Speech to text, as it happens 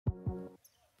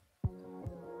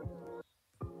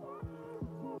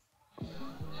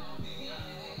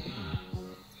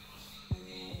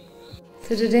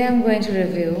So today I'm going to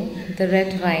review the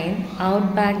red wine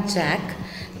Outback Jack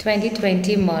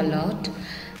 2020 merlot.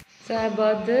 So I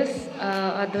bought this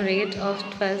at the rate of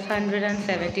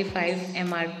 1275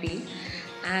 MRP,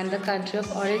 and the country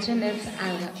of origin is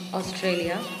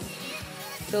Australia.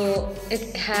 So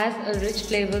it has a rich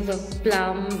flavors of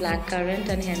plum, blackcurrant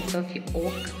and hints of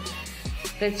oak,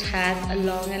 which has a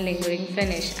long and lingering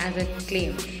finish as it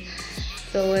claims.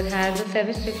 So it has a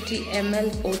 750 ml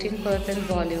 14%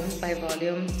 volume by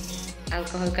volume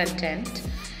alcohol content,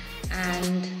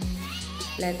 and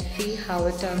let's see how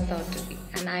it turns out to be,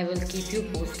 and I will keep you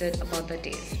posted about the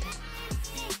taste.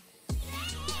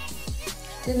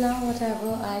 Till now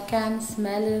whatever I can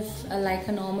smell is like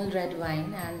a normal red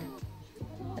wine, and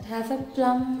it has a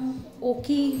plum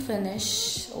oaky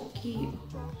finish,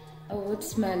 I would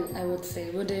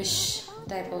say woodish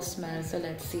type of smell. So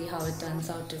let's see how it turns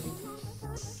out to be.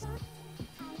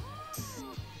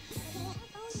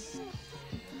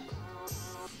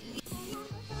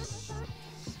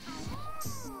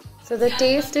 So the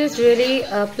taste is really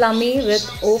plummy with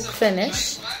oak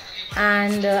finish,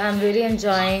 and I'm really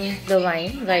enjoying the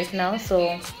wine right now,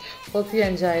 so hope you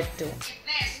enjoy it too.